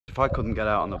If I couldn't get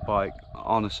out on the bike,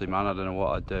 honestly man, I don't know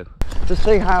what I'd do. To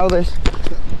see how this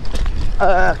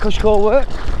Cushcore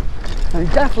works, and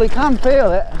you definitely can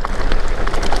feel it.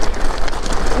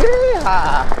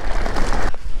 Yeah!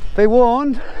 Be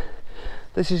warned,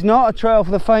 this is not a trail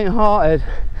for the faint-hearted.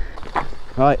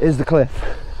 Right, here's the cliff.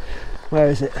 Where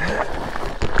is it?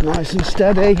 Nice and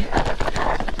steady.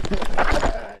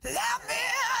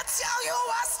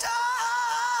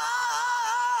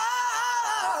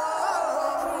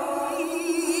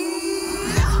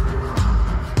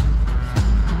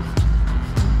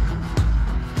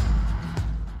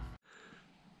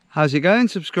 How's it going,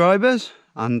 subscribers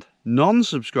and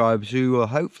non-subscribers who are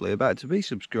hopefully about to be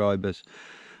subscribers?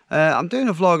 I'm doing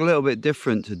a vlog a little bit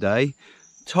different today.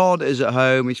 Todd is at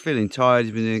home, he's feeling tired,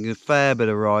 he's been doing a fair bit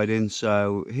of riding,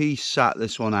 so he sat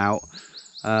this one out.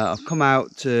 I've come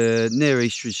out to near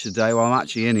Eastridge today. Well, I'm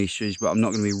actually in Eastridge, but I'm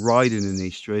not going to be riding in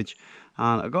Eastridge.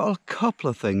 And I've got a couple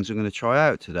of things I'm going to try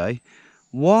out today.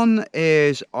 One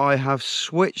is I have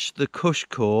switched the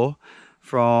Cushcore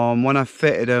from when I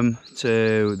fitted them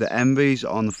to the Envies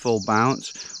on the full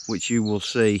bounce, which you will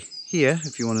see here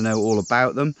if you want to know all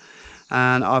about them.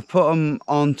 And I've put them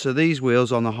onto these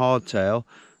wheels on the hardtail.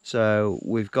 So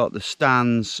we've got the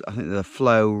stands, I think they're the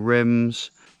flow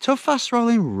rims, tough fast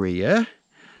rolling rear,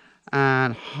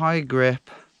 and high grip,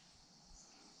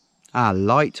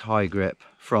 light high grip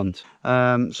front.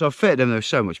 So I've fitted them. They're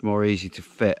so much more easy to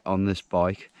fit on this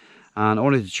bike. And I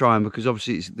wanted to try them because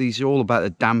obviously these are all about the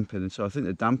damping, so I think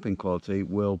the damping quality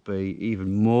will be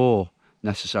even more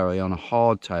necessary on a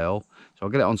hardtail. So I'll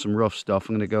get it on some rough stuff.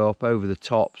 I'm going to go up over the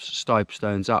tops, stipe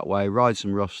stones that way, ride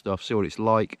some rough stuff, see what it's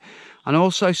like. And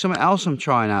also something else I'm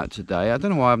trying out today. I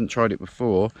don't know why I haven't tried it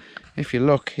before. If you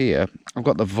look here, I've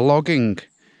got the vlogging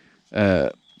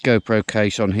GoPro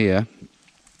case on here.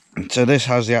 So this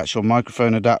has the actual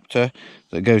microphone adapter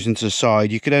that goes into the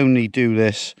side. You could only do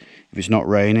this if it's not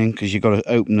raining, because you've got to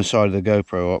open the side of the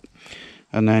GoPro up.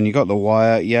 And then you got the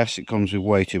wire. Yes, it comes with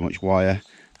way too much wire.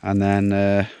 And then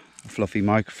a fluffy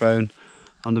microphone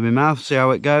under my mouth. See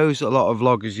how it goes. A lot of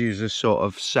vloggers use this sort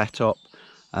of setup.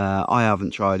 I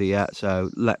haven't tried it yet, so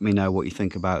let me know what you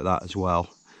think about that as well.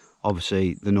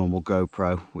 Obviously the normal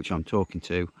GoPro, which I'm talking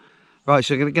to. Right,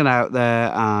 so I'm going to get out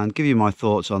there and give you my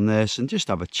thoughts on this and just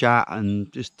have a chat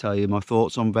and just tell you my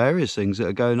thoughts on various things that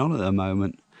are going on at the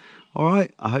moment. All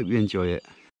right, I hope you enjoy it.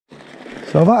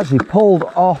 So I've actually pulled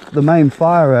off the main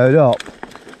fire road up,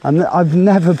 and I've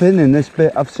never been in this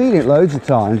bit. I've seen it loads of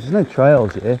times. There's no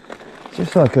trails here. It's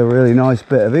just like a really nice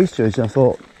bit of Eastridge. I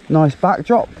thought, nice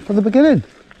backdrop for the beginning.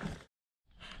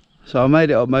 So I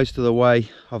made it up most of the way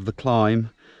of the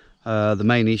climb, the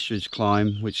main Eastridge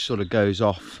climb, which sort of goes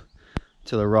off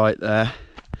to the right there.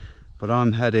 But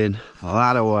I'm heading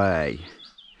that away.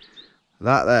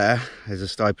 That there is a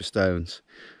stipe of stones.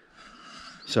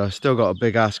 So I've still got a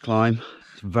big ass climb.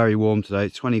 It's very warm today.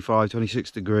 It's 25,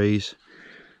 26 degrees.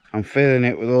 I'm feeling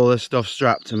it with all this stuff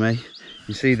strapped to me.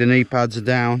 You see the knee pads are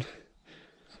down.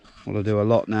 What I do a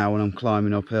lot now when I'm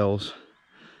climbing up hills.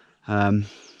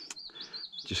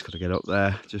 Just got to get up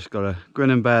there. Just got to grin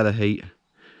and bear the heat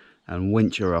and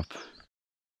winch her up.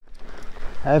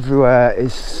 Everywhere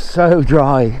is so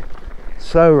dry,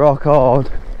 so rock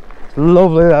hard. It's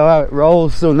lovely though how it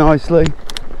rolls so nicely.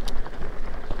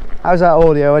 How's that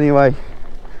audio anyway?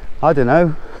 I don't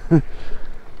know.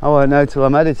 I won't know till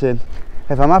I'm editing.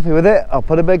 If I'm happy with it, I'll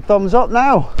put a big thumbs up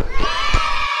now.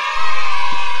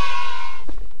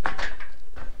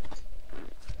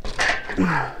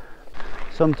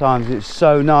 Sometimes it's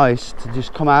so nice to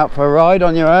just come out for a ride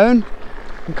on your own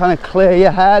and kind of clear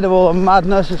your head of all the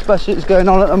madness, especially that's going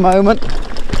on at the moment.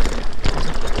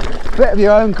 Bit of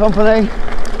your own company.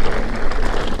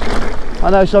 I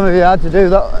know some of you had to do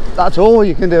that. That's all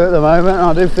you can do at the moment, and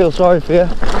I do feel sorry for you.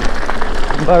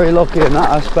 I'm very lucky in that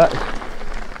aspect.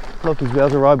 Lucky to be able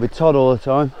to ride with Todd all the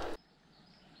time.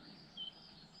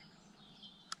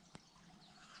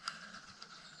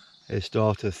 It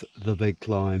starteth the big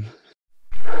climb.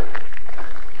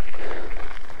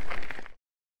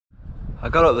 I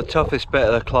got up the toughest bit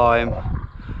of the climb,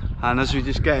 and as we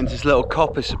just get into this little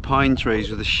coppice of pine trees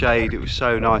with the shade, it was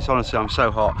so nice. Honestly, I'm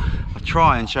so hot. I'll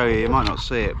try and show you, you might not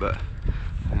see it, but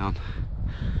hang on.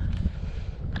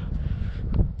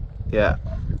 Yeah,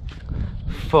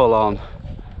 full on,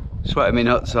 sweating me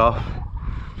nuts off.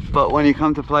 But when you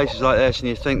come to places like this and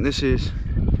you think this is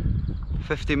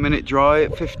 15 minute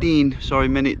drive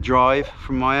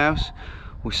from my house,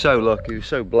 we're so lucky, we're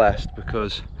so blessed,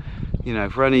 because you know,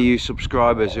 for any of you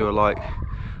subscribers who are like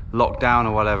locked down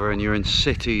or whatever, and you're in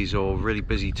cities or really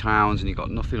busy towns and you've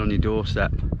got nothing on your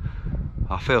doorstep,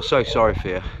 I feel so sorry for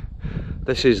you.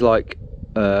 This is like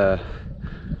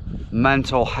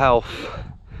mental health,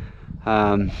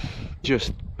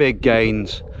 just big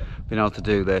gains being able to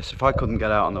do this. If I couldn't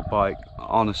get out on the bike,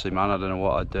 honestly man, I don't know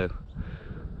what I'd do.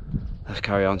 Let's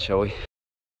carry on, shall we?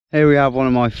 Here we have one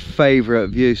of my favourite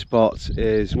view spots,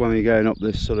 is when we're going up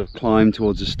this sort of climb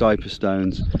towards the Stiper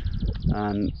Stones,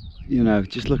 and you know,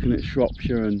 just looking at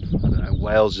Shropshire, and I don't know,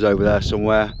 Wales is over there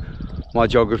somewhere. My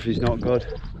geography's not good,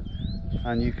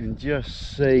 and you can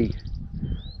just see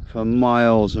for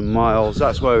miles and miles.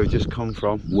 That's where we've just come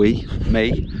from. We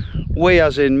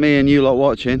as in me and you lot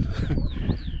watching.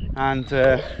 And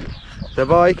the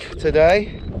bike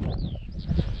today,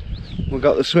 we've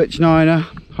got the Switch 9er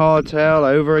hardtail,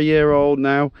 over a year old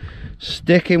now,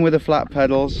 sticking with the flat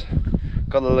pedals.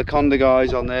 Got the Laconda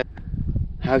guys on there.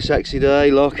 How sexy do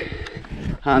they look?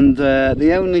 And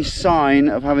the only sign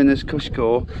of having this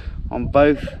Cushcore on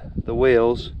both the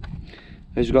wheels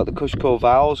is we've got the Cushcore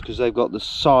valves, because they've got the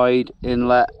side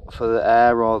inlet for the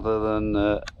air rather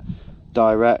than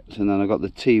direct, and then I've got the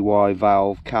TY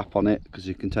valve cap on it because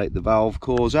you can take the valve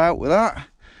cores out with that.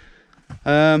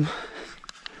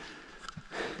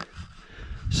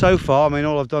 So far, I mean,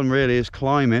 all I've done really is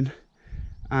climbing,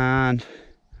 and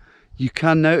you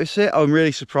can notice it. I'm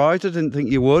really surprised, I didn't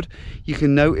think you would. You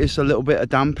can notice a little bit of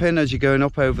damping as you're going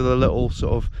up over the little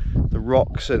sort of the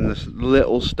rocks and the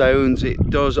little stones. It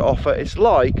does offer, it's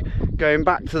like going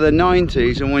back to the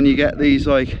 90s, and when you get these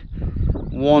like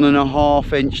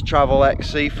 1.5 inch Travel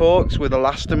XC forks with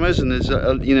elastomers, and there's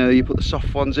you know, you put the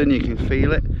soft ones in, you can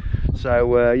feel it.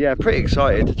 So yeah, pretty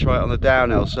excited to try it on the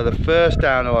downhill. So the first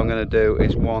downhill I'm going to do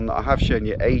is one that I have shown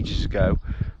you ages ago,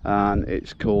 and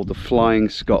it's called the Flying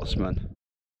Scotsman.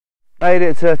 Made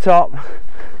it to the top.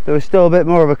 There was still a bit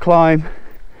more of a climb,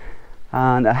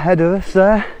 and ahead of us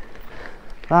there,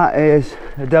 that is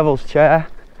the Devil's Chair.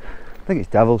 I think it's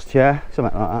Devil's Chair,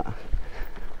 something like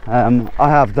that. I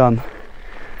have done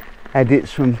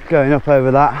edits from going up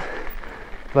over that,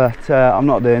 but I'm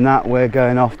not doing that. We're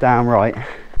going off down right.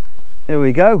 Here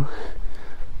we go.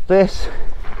 This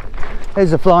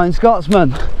is the Flying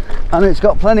Scotsman, and it's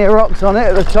got plenty of rocks on it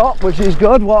at the top, which is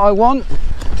good. What I want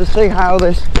to see how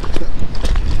this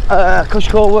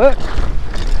Cushcore works,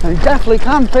 and you definitely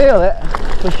can feel it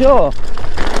for sure.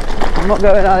 I'm not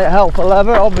going at it hell for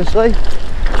leather, obviously,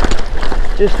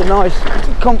 just a nice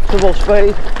comfortable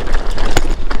speed.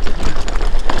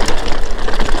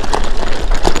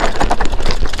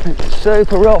 It's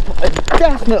super rough. It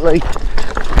definitely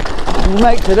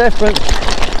makes a difference.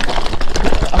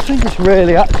 I think it's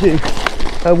really actually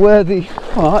a worthy,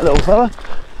 alright little fella,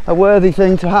 a worthy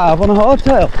thing to have on a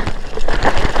hardtail.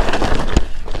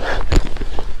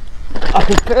 I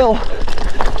can feel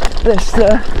this,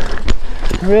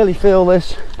 really feel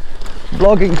this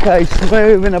vlogging case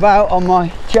moving about on my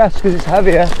chest because it's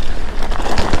heavier.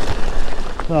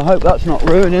 So I hope that's not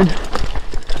ruining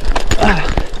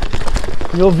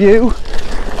your view.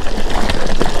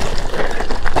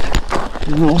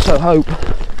 And also hope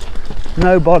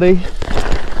nobody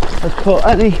has put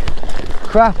any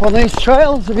crap on these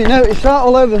trails. Have you noticed that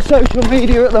all over social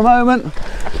media at the moment?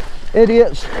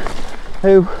 Idiots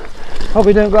who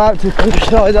probably don't go out to the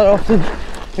countryside that often,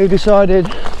 who decided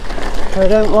they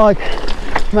don't like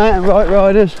mountain bike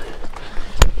riders,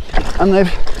 and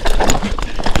they've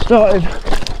started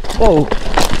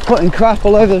putting crap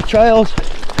all over the trails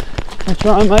and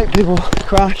try and make people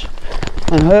crash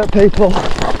and hurt people,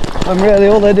 when really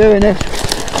all they're doing is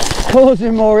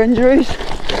causing more injuries.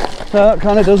 So that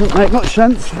kind of doesn't make much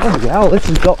sense. Bloody hell, this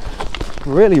has got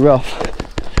really rough.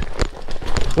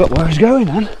 But where it's going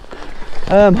then?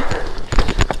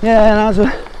 Yeah, and as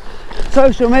a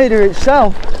social media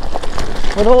itself,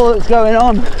 with all that's going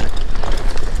on,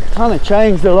 kind of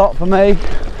changed a lot for me.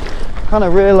 Kind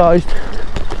of realised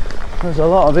there's a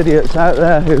lot of idiots out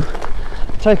there who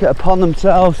take it upon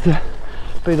themselves to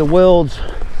be the world's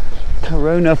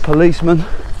corona policeman.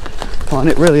 Find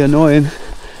it really annoying.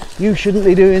 You shouldn't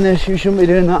be doing this, you shouldn't be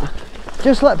doing that.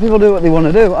 Just let people do what they want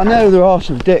to do. I know there are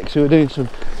some dicks who are doing some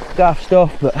daft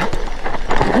stuff, but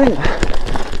I think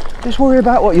just worry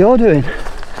about what you're doing.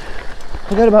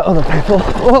 Forget about other people.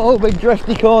 Oh, big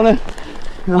drifty corner.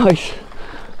 Nice.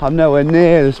 I'm nowhere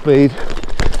near the speed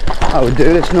I would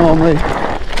do this normally.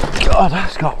 God,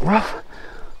 that's got rough.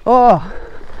 Oh.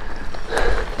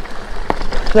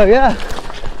 So yeah,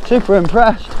 super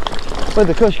impressed with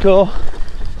the Cushcore.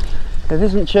 It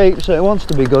isn't cheap, so it wants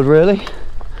to be good, really.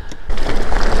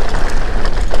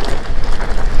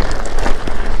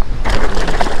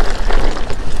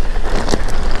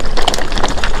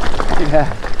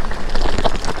 Yeah.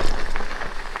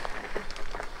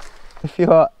 If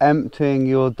you are emptying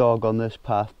your dog on this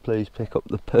path, please pick up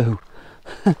the poo.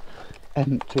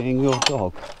 Emptying your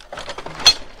dog.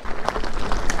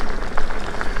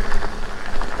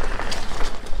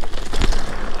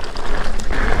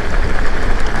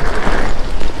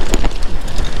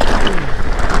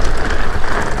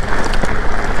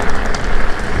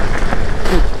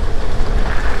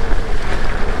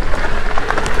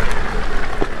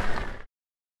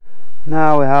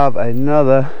 Now we have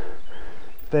another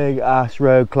big ass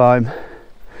road climb,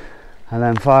 and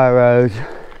then fire road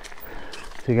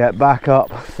to get back up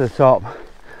to the top.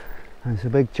 And it's a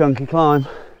big chunky climb.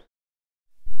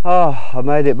 Oh, I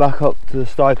made it back up to the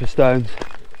Stiper Stones.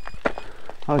 That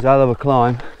was a hell of a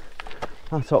climb.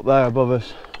 That's up there above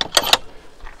us.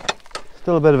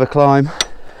 Still a bit of a climb.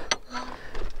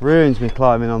 Ruins me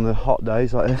climbing on the hot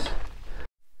days like this.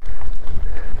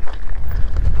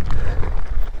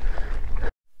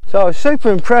 So I was super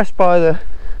impressed by the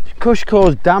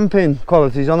Cushcore's damping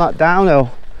qualities on that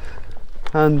downhill,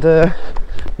 and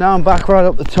now I'm back right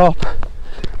up the top,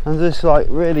 and this like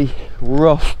really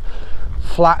rough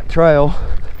flat trail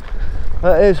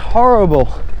that is horrible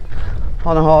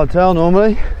on a hardtail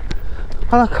normally,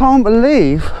 and I can't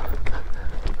believe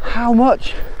how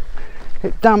much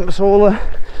it damps all the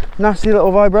nasty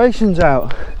little vibrations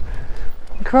out.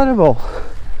 Incredible.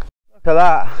 Look at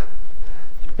that,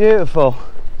 it's beautiful.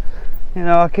 You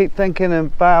know, I keep thinking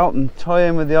about and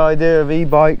toying with the idea of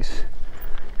e-bikes.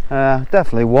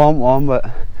 Definitely want one, but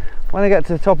when I get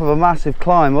to the top of a massive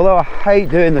climb, although I hate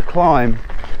doing the climb,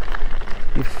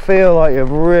 you feel like you've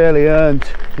really earned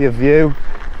your view,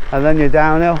 and then you're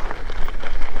downhill,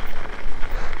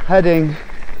 heading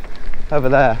over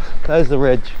there. There's the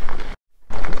ridge.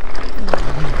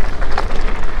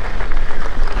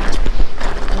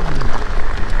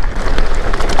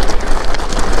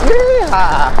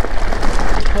 Yeehaw!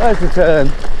 Where's the turn?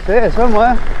 It's here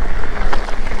somewhere.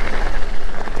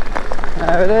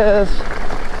 There it is.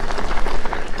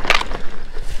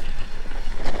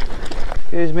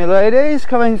 Excuse me ladies,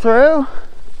 coming through.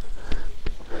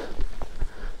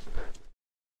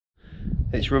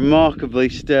 It's remarkably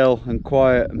still and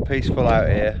quiet and peaceful out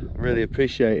here. Really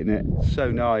appreciating it. It's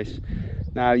so nice.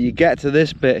 Now you get to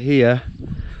this bit here,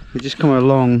 you just come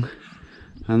along,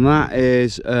 and that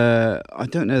is I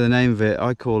don't know the name of it.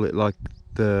 I call it like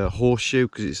the horseshoe,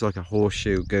 because it's like a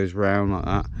horseshoe, it goes round like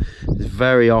that. It's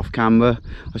very off camber.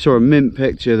 I saw a mint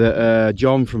picture that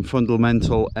John from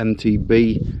Fundamental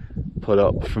MTB put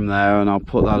up from there, and I'll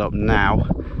put that up now.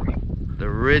 The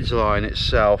ridge line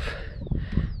itself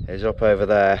is up over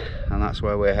there, and that's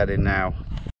where we're heading now.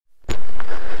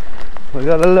 We've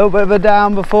got a little bit of a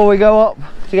down before we go up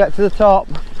to get to the top.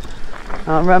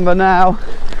 I remember now,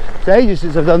 it's ages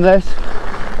since I've done this,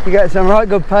 you get some right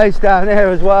good pace down here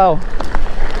as well.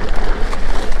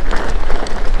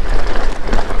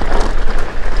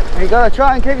 You've got to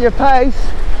try and keep your pace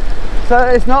so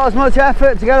that it's not as much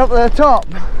effort to get up to the top.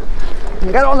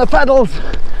 And get on the pedals.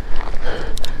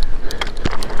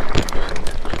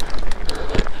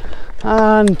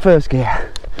 And first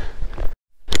gear.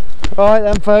 Right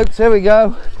then folks, here we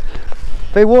go.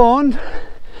 Be warned,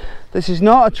 this is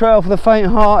not a trail for the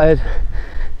faint-hearted.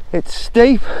 It's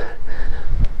steep,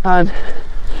 and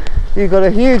you've got a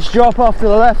huge drop off to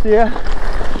the left here.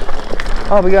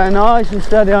 I'll be going nice and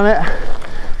steady on it,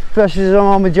 especially as I'm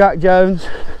on with Jack Jones,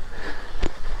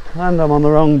 and I'm on the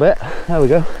wrong bit. There we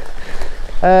go.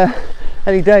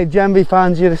 Any Dave Gemby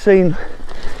fans, you'd have seen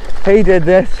he did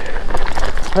this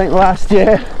I think last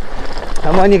year,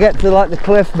 and when you get to like the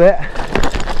cliff bit,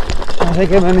 I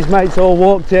think him and his mates all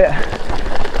walked it,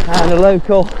 and a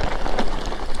local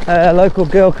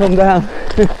girl come down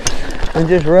and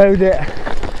just rode it.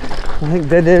 I think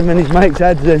did him and his mates'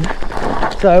 heads in.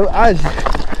 So as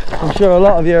I'm sure a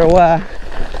lot of you are aware,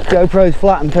 GoPros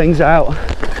flatten things out.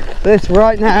 This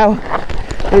right now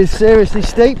is seriously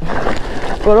steep,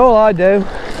 but all I do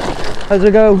as I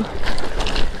go,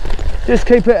 just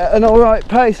keep it at an alright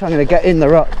pace. I'm going to get in the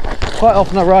rut. Quite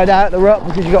often I ride out the rut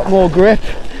because you've got more grip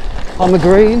on the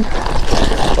green,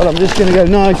 but I'm just going to go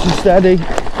nice and steady.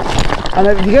 And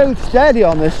if you go steady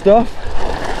on this stuff,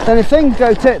 then if things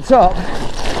go tits up,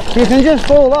 you can just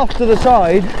fall off to the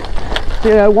side,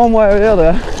 you know, one way or the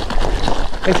other.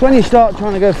 It's when you start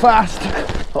trying to go fast,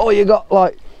 or you got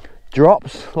like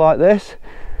drops like this,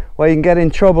 where you can get in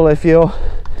trouble if you're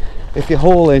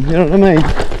hauling, you know what I mean?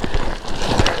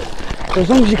 So as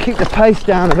long as you keep the pace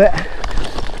down a bit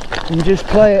and just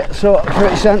play it sort of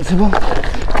pretty sensible,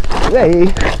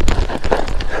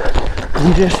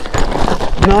 and just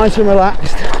nice and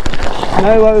relaxed,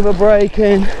 no over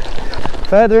braking,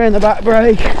 feather in the back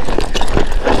brake.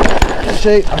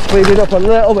 See, I speeded up a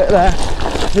little bit there,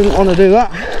 didn't want to do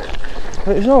that,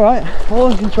 but it's alright,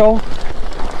 all in control.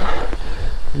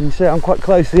 You can see I'm quite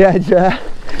close to the edge there.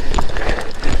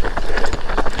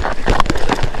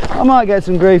 I might get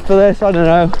some grief for this, I don't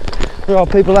know. There are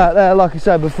people out there, like I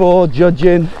said before,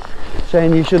 judging,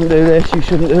 saying you shouldn't do this, you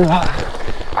shouldn't do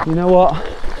that. You know what?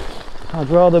 I'd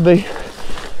rather be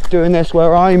doing this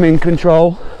where I'm in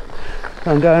control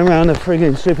than going around a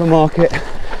frigging supermarket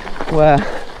where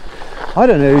I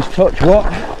don't know who's touched what,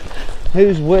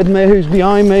 who's with me, who's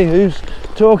behind me, who's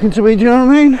talking to me, do you know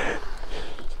what I mean?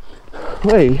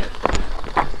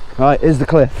 Right, here's the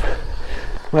cliff.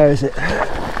 Where is it?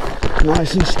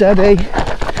 Nice and steady.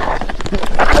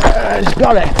 It's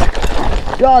got it.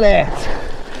 Got it.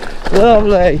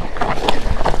 Lovely.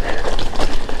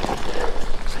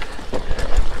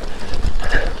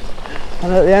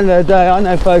 And at the end of the day, I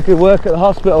know folk who work at the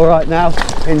hospital right now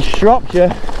in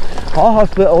Shropshire. Our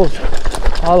hospitals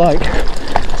are like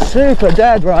super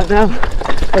dead right now.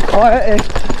 The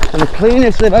quietest and the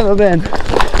cleanest they've ever been.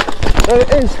 So it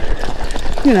is,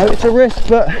 you know, it's a risk,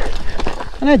 but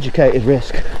an educated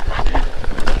risk.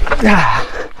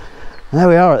 And there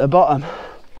we are at the bottom.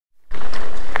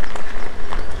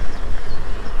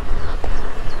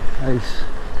 Nice.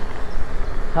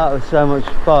 That was so much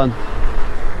fun.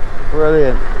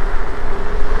 Brilliant.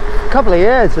 A couple of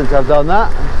years since I've done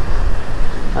that,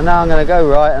 and now I'm going to go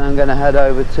right and I'm going to head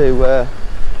over to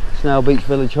Snail Beach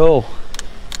Village Hall,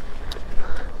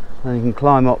 and you can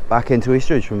climb up back into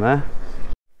Eastridge from there.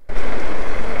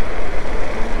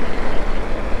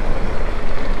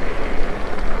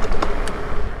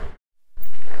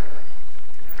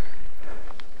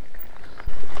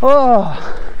 Oh,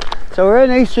 so we're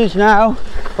in Eastridge now,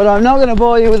 but I'm not going to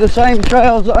bore you with the same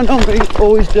trails that I normally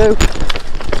always do.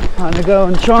 I'm going to go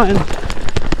and try and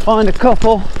find a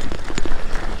couple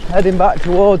heading back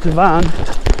towards the van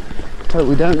that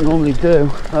we don't normally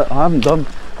do, that I haven't done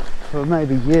for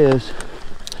maybe years,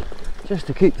 just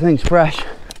to keep things fresh.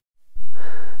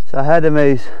 So ahead of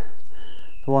me is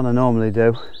the one I normally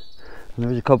do, and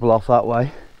there's a couple off that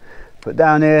way, but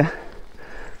down here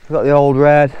we've got the old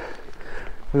red,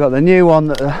 we've got the new one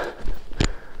that the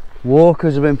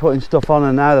walkers have been putting stuff on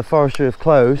and now the forestry have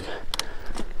closed,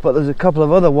 but there's a couple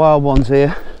of other wild ones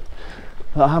here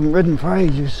that I haven't ridden for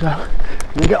ages, so I'm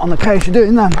going to get on the case of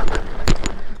doing them.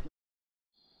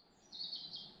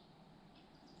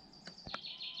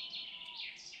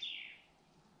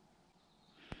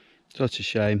 Such a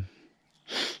shame.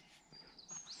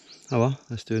 Oh well,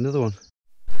 let's do another one.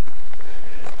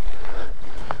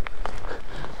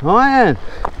 Right then.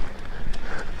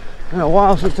 Been a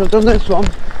while since I've done this one.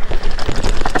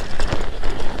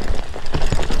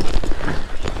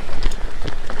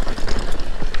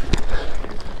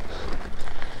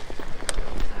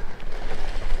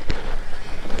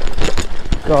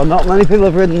 God, not many people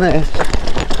have ridden this.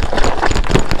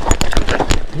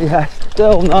 Yeah,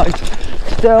 still nice.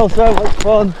 Still so much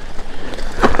fun.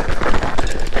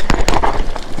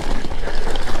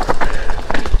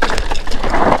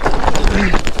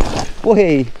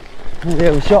 Whee! Maybe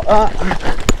overshot that.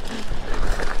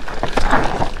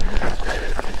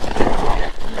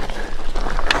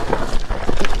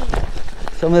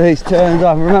 Some of these turns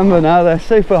I remember now, they're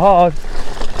super hard,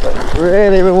 but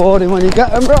really rewarding when you get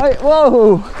them right.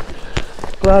 Whoa!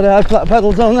 Glad I had flat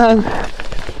pedals on them.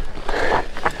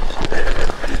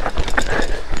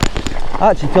 I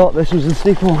actually thought this was the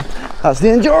steep one. That's the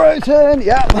enduro turn,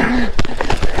 yep.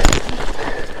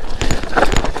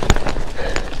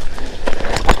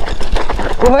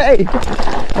 Wait,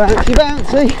 bouncy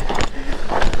bouncy.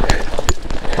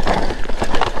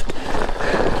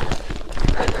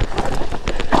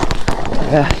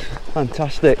 Yeah,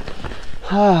 fantastic.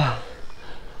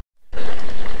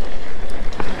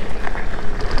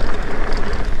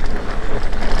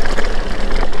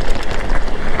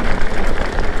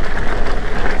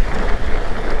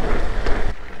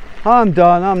 I'm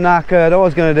done, I'm knackered. I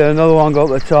was going to do another one, go up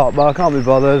the top, but I can't be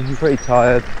bothered, I'm pretty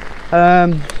tired.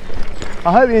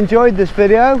 I hope you enjoyed this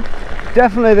video.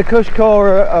 Definitely the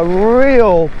Cushcore are a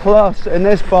real plus in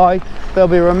this bike. They'll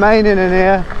be remaining in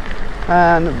here,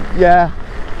 and yeah,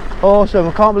 awesome.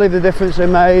 I can't believe the difference they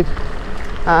made.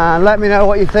 And let me know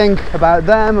what you think about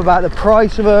them, about the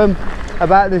price of them,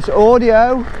 about this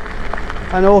audio,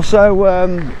 and also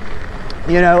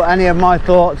you know, any of my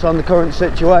thoughts on the current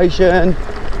situation.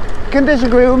 You can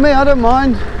disagree with me, I don't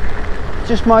mind.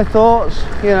 Just my thoughts.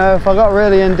 You know, if I got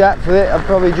really in depth with it, I'd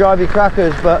probably drive you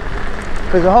crackers, but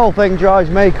because the whole thing drives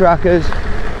me crackers.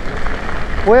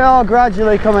 We are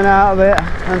gradually coming out of it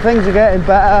and things are getting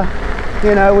better.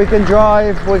 You know, we can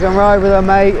drive, we can ride with a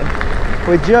mate.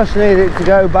 We just need it to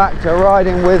go back to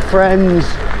riding with friends,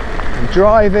 and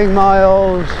driving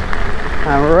miles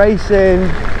and racing,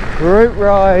 route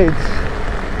rides,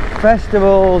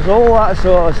 festivals, all that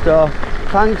sort of stuff.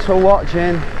 Thanks for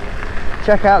watching.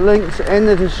 Check out links in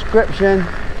the description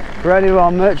for any of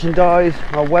our merchandise,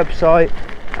 our website,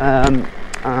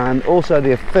 and also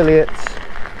the affiliates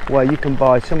where you can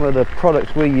buy some of the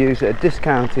products we use at a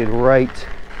discounted rate.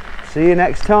 See you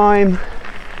next time.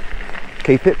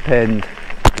 Keep it pinned.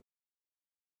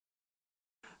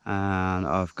 and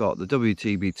I've got the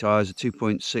WTB tyres, a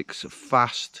 2.6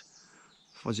 fast,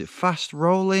 was it fast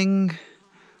rolling?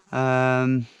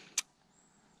 Was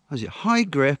it high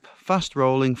grip, fast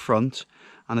rolling front,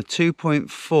 and a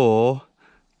 2.4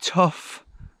 tough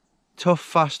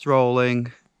fast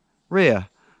rolling rear.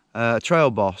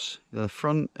 Trail Boss. The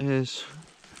front is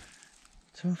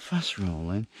tough fast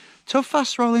rolling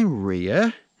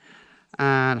rear,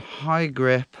 and high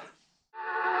grip